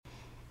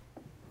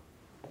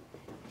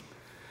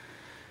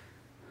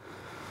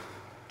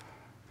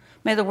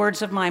May the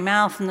words of my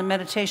mouth and the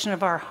meditation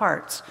of our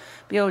hearts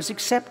be always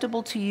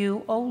acceptable to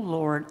you, O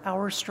Lord,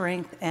 our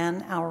strength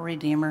and our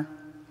Redeemer.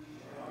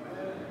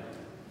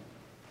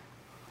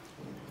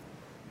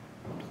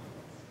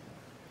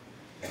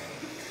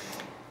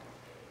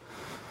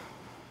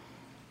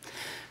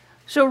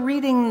 So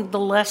reading the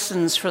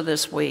lessons for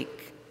this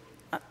week,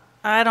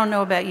 I don't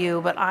know about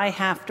you, but I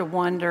have to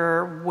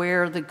wonder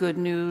where the good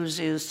news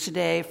is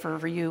today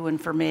for you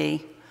and for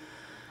me.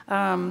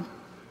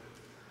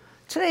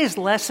 Today's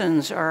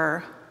lessons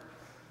they're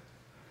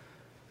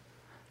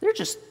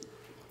just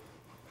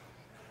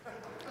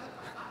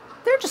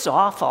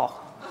awful.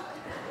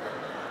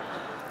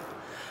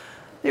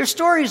 They're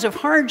stories of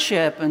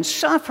hardship and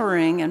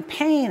suffering and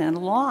pain and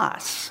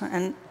loss.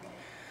 And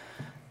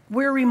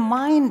we're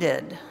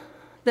reminded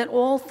that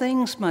all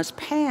things must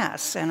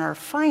pass and are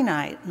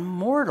finite and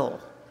mortal.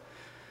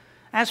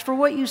 As for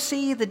what you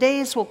see, the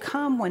days will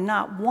come when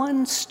not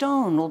one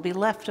stone will be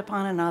left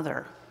upon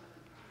another.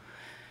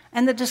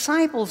 And the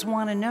disciples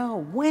want to know,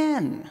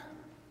 when?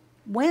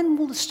 When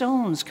will the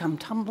stones come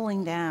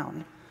tumbling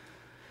down?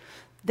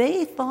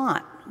 They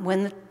thought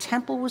when the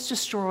temple was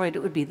destroyed,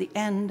 it would be the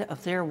end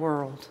of their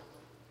world.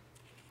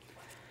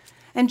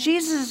 And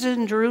Jesus is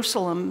in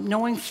Jerusalem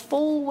knowing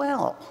full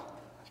well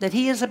that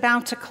he is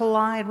about to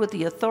collide with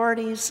the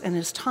authorities and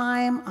his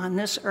time on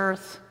this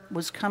earth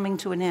was coming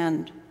to an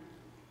end.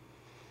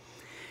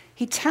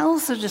 He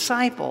tells the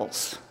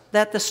disciples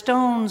that the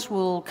stones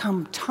will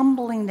come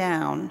tumbling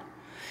down.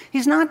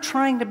 He's not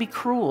trying to be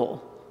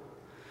cruel.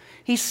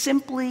 He's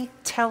simply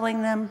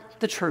telling them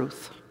the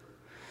truth,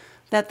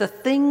 that the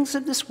things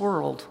of this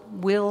world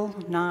will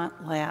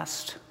not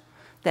last,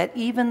 that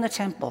even the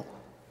temple,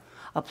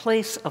 a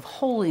place of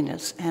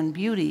holiness and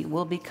beauty,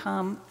 will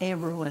become a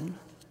ruin.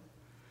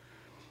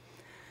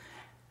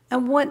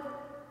 And what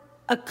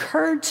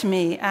occurred to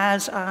me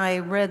as I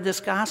read this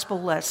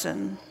gospel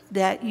lesson,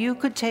 that you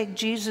could take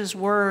Jesus'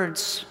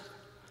 words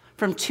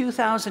from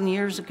 2,000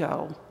 years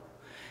ago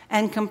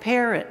and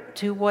compare it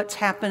to what's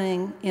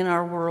happening in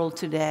our world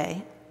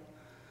today.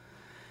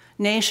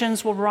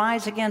 Nations will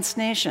rise against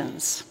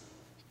nations.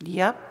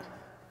 Yep.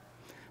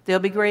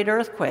 There'll be great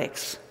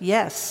earthquakes.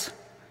 Yes.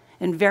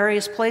 In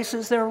various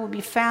places there will be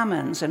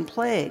famines and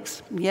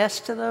plagues. Yes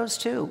to those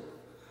too.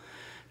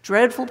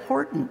 Dreadful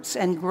portents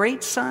and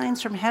great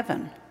signs from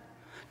heaven.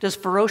 Does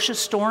ferocious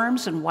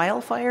storms and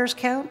wildfires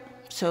count?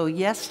 So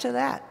yes to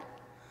that.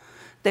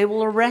 They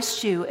will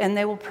arrest you and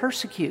they will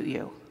persecute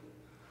you.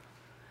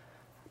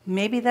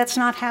 Maybe that's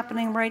not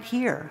happening right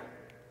here,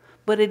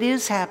 but it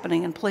is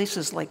happening in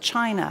places like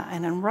China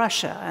and in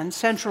Russia and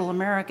Central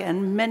America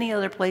and many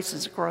other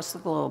places across the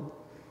globe.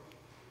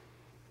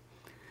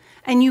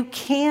 And you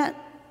can't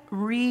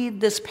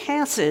read this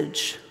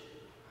passage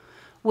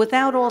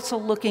without also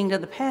looking to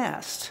the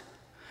past.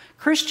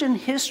 Christian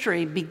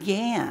history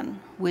began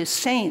with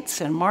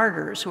saints and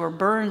martyrs who were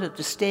burned at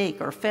the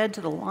stake or fed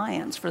to the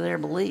lions for their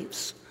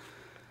beliefs.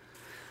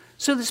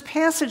 So this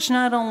passage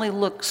not only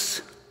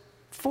looks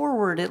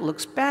forward, it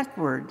looks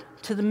backward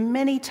to the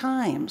many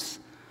times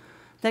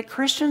that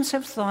Christians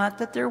have thought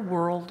that their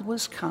world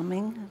was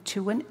coming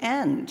to an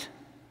end,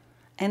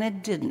 and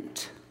it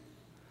didn't.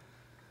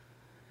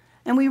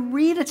 And we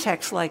read a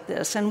text like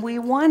this and we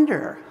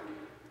wonder,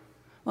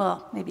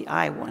 well, maybe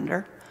I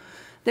wonder,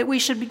 that we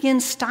should begin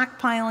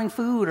stockpiling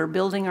food or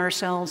building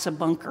ourselves a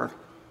bunker.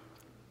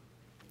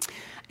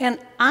 And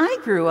I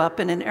grew up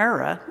in an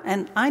era,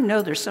 and I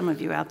know there's some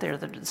of you out there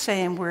that are the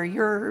same, where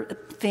your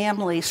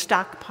family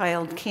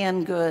stockpiled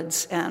canned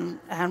goods and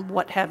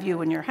what have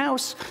you in your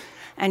house,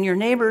 and your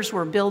neighbors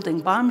were building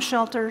bomb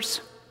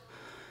shelters,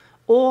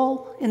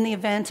 all in the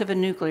event of a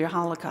nuclear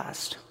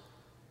holocaust.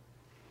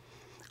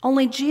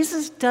 Only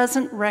Jesus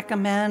doesn't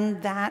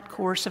recommend that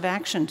course of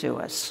action to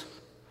us.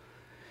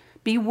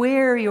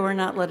 Beware you are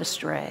not led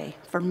astray,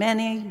 for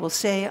many will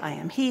say, I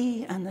am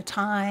he, and the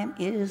time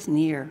is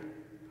near.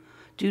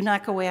 Do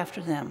not go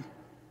after them.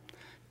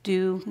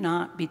 Do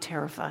not be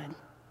terrified.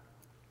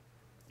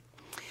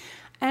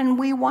 And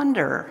we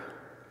wonder,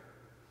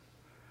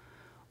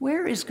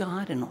 where is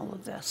God in all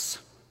of this?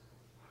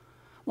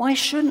 Why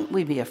shouldn't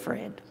we be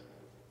afraid?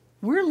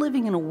 We're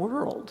living in a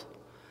world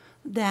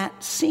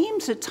that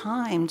seems at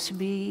times to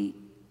be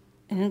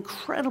in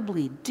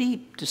incredibly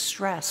deep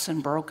distress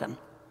and broken.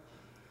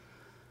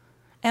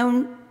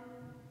 And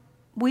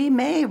we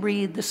may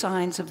read the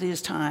signs of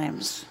these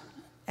times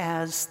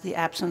as the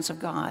absence of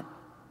God.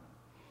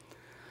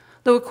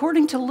 Though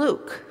according to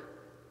Luke,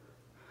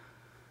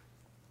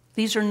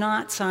 these are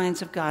not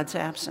signs of God's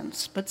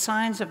absence, but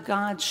signs of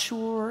God's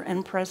sure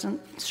and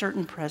present,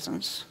 certain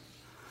presence.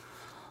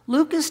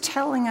 Luke is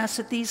telling us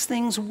that these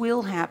things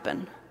will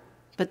happen,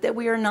 but that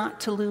we are not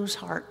to lose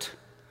heart.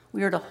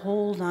 We are to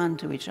hold on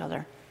to each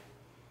other.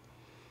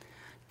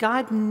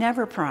 God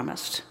never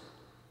promised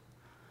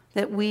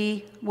that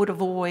we would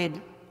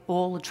avoid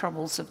all the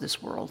troubles of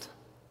this world.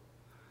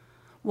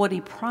 What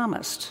he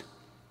promised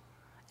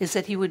is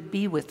that he would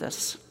be with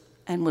us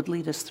and would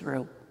lead us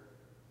through.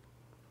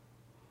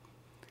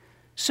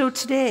 So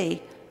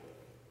today,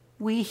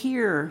 we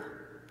hear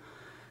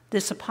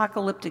this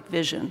apocalyptic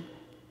vision.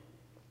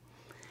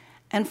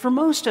 And for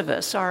most of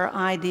us, our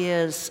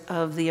ideas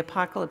of the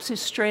apocalypse is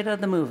straight out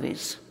of the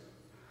movies,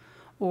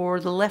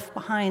 or the Left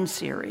Behind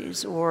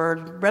series, or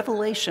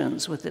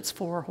Revelations with its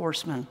 4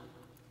 horsemen.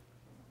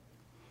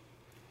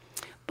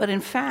 But in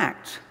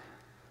fact,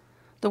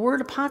 the word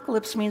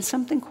apocalypse means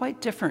something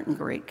quite different in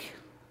Greek.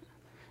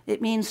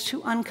 It means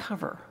to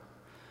uncover,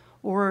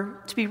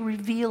 or to be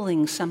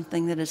revealing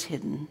something that is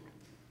hidden.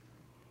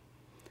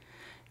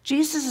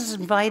 Jesus is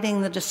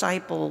inviting the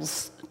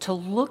disciples to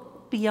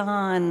look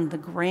beyond the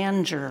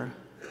grandeur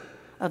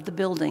of the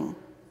building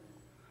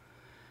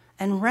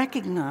and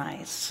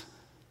recognize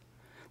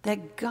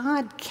that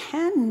God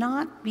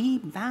cannot be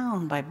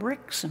bound by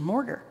bricks and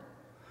mortar.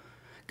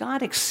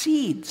 God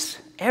exceeds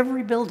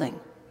every building,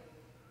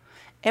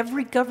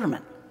 every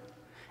government,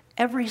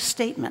 every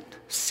statement,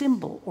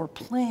 symbol, or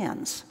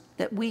plans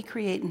that we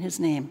create in his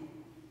name.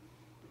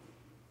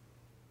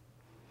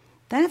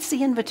 That's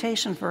the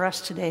invitation for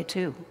us today,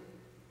 too.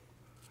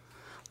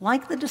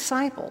 Like the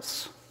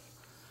disciples,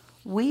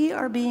 we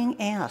are being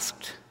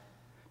asked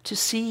to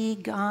see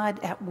God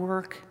at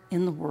work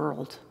in the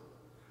world,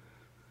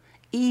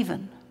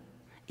 even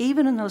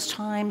in those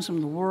times when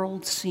the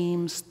world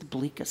seems the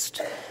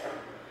bleakest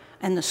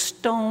and the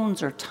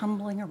stones are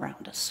tumbling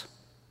around us.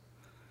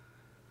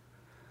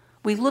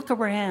 We look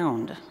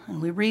around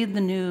and we read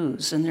the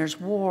news, and there's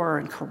war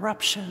and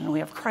corruption, and we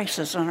have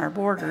crisis on our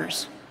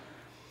borders,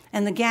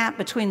 and the gap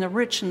between the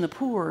rich and the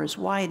poor is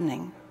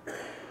widening.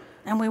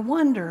 And we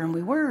wonder and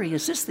we worry,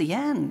 is this the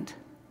end?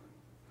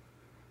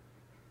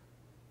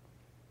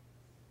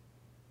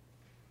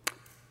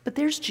 But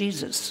there's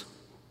Jesus,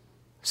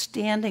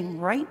 standing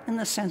right in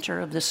the center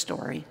of this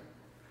story,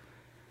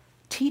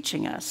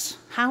 teaching us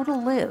how to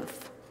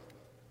live,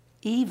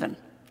 even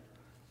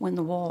when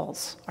the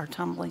walls are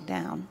tumbling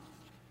down.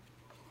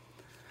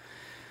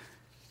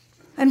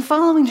 And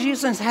following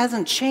Jesus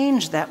hasn't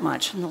changed that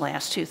much in the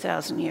last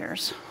 2,000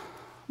 years.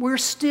 We're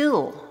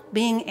still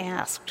being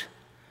asked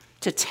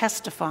to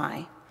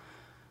testify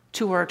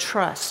to our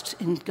trust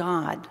in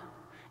God,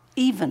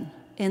 even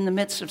in the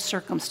midst of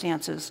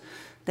circumstances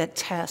that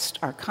test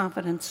our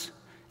confidence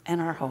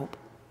and our hope.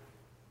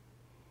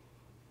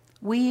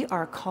 We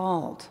are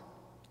called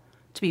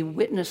to be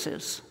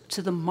witnesses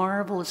to the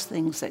marvelous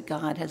things that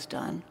God has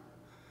done.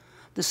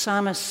 The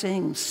psalmist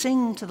sings,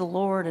 "Sing to the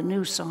Lord a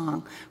new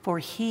song, for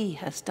he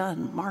has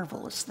done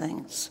marvelous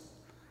things."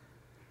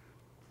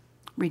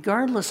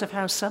 Regardless of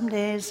how some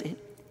days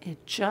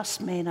it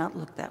just may not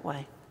look that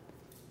way.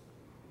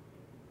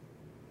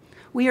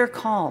 We are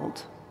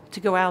called to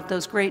go out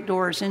those great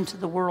doors into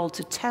the world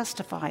to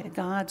testify to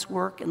God's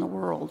work in the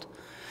world.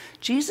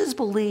 Jesus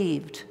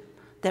believed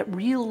that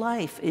real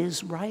life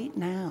is right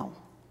now.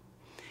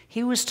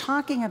 He was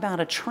talking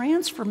about a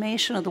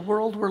transformation of the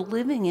world we're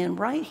living in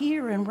right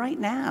here and right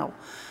now,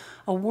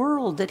 a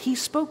world that he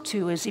spoke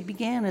to as he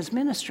began his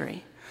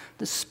ministry.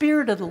 "The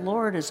Spirit of the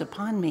Lord is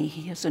upon me.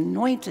 He has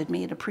anointed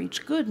me to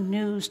preach good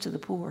news to the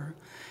poor.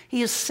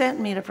 He has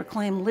sent me to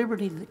proclaim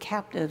liberty to the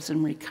captives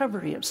and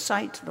recovery of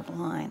sight to the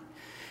blind,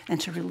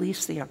 and to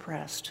release the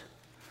oppressed."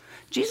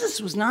 Jesus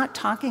was not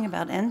talking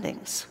about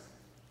endings.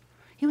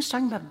 He was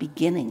talking about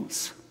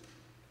beginnings,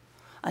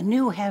 a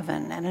new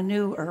heaven and a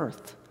new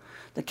earth,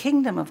 the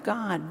kingdom of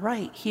God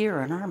right here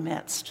in our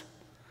midst,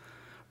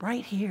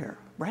 right here,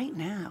 right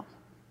now.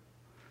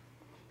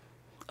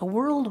 A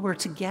world where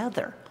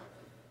together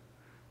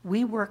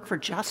we work for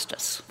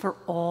justice for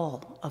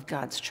all of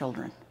God's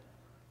children.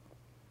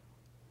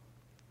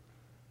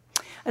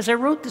 As I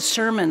wrote the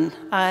sermon,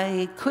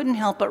 I couldn't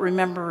help but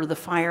remember the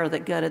fire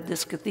that gutted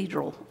this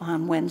cathedral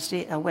on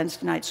Wednesday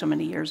night so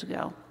many years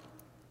ago.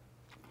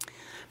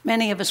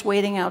 Many of us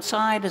waiting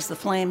outside as the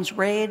flames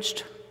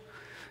raged,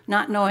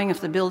 not knowing if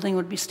the building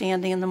would be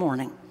standing in the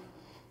morning.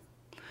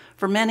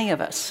 For many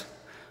of us,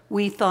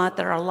 we thought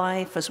that our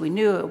life as we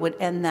knew it would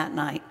end that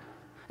night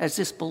as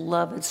this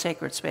beloved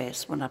sacred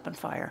space went up in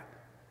fire.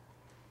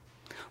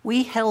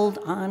 We held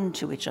on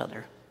to each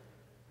other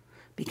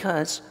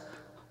because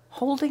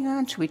holding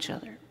on to each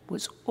other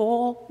was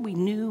all we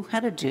knew how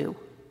to do,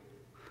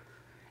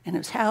 and it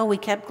was how we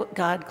kept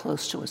God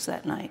close to us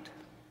that night.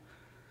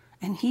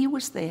 And he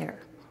was there,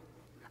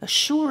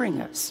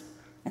 assuring us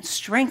and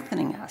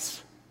strengthening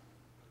us.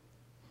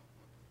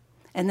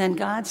 And then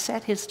God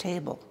set his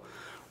table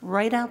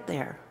right out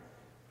there,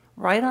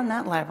 right on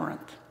that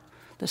labyrinth,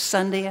 the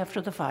Sunday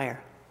after the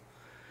fire,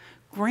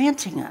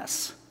 granting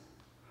us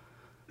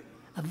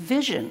a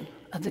vision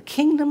of the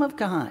kingdom of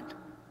God,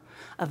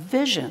 a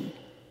vision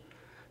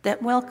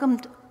that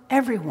welcomed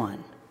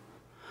everyone,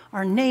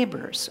 our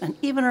neighbors and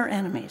even our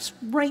enemies,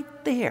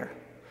 right there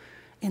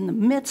in the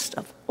midst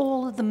of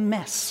all of the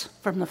mess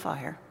from the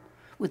fire,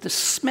 with the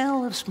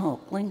smell of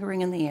smoke lingering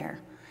in the air.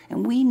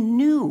 And we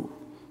knew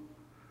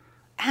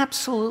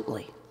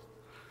absolutely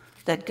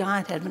that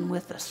God had been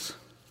with us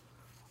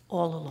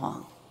all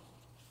along.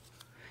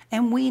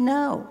 And we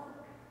know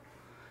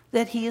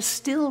that he is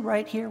still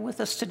right here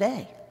with us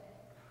today.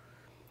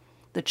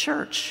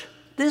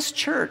 This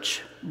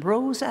church,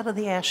 rose out of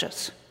the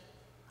ashes,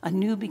 a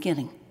new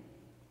beginning.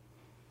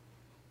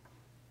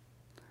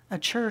 a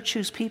church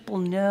whose people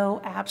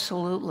know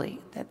absolutely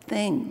that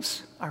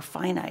things are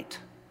finite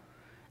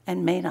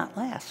and may not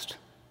last,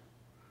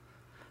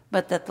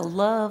 but that the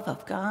love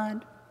of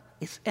God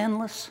is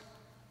endless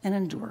and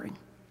enduring.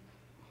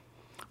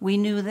 We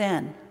knew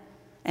then,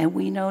 and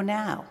we know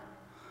now,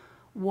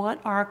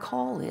 what our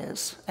call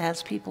is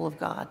as people of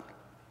God.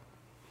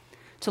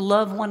 To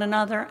love one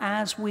another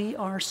as we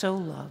are so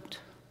loved,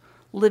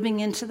 living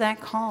into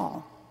that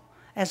call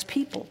as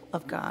people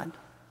of God.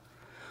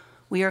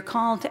 We are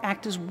called to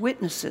act as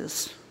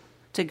witnesses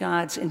to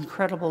God's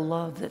incredible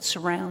love that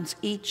surrounds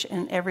each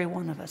and every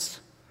one of us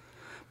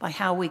by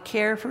how we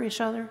care for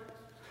each other,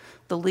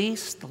 the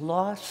least, the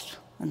lost,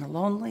 and the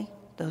lonely,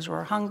 those who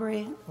are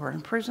hungry or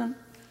in prison.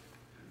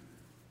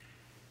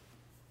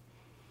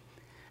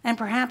 And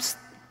perhaps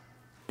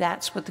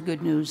that's what the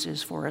good news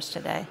is for us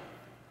today.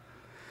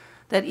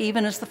 That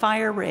even as the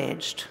fire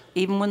raged,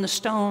 even when the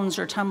stones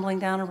are tumbling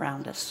down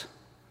around us,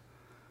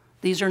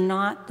 these are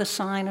not the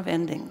sign of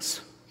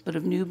endings, but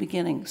of new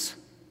beginnings,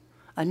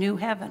 a new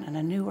heaven and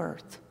a new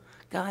earth.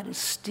 God is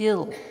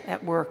still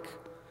at work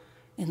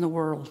in the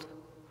world.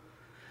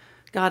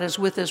 God is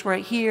with us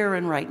right here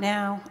and right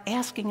now,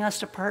 asking us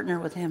to partner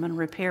with him in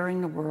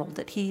repairing the world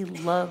that he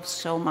loves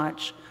so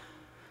much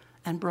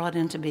and brought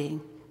into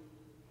being.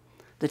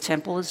 The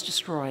temple is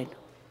destroyed.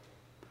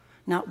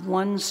 Not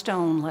one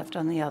stone left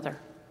on the other.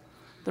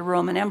 The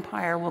Roman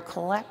Empire will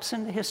collapse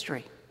into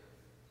history.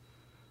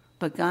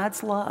 But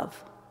God's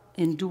love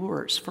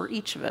endures for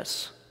each of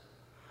us,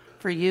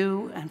 for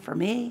you and for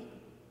me,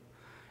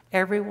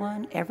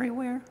 everyone,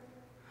 everywhere,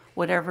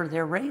 whatever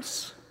their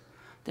race,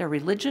 their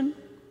religion,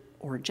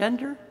 or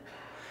gender.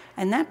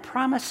 And that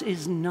promise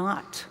is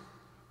not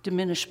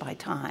diminished by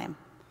time,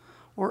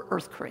 or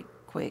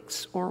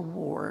earthquakes, or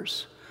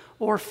wars,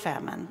 or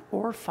famine,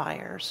 or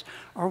fires,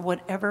 or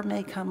whatever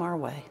may come our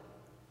way.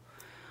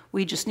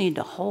 We just need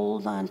to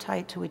hold on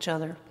tight to each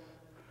other,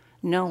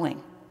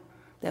 knowing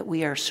that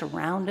we are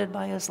surrounded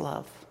by his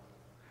love,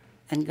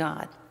 and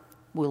God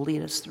will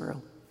lead us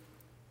through.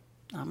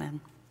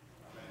 Amen.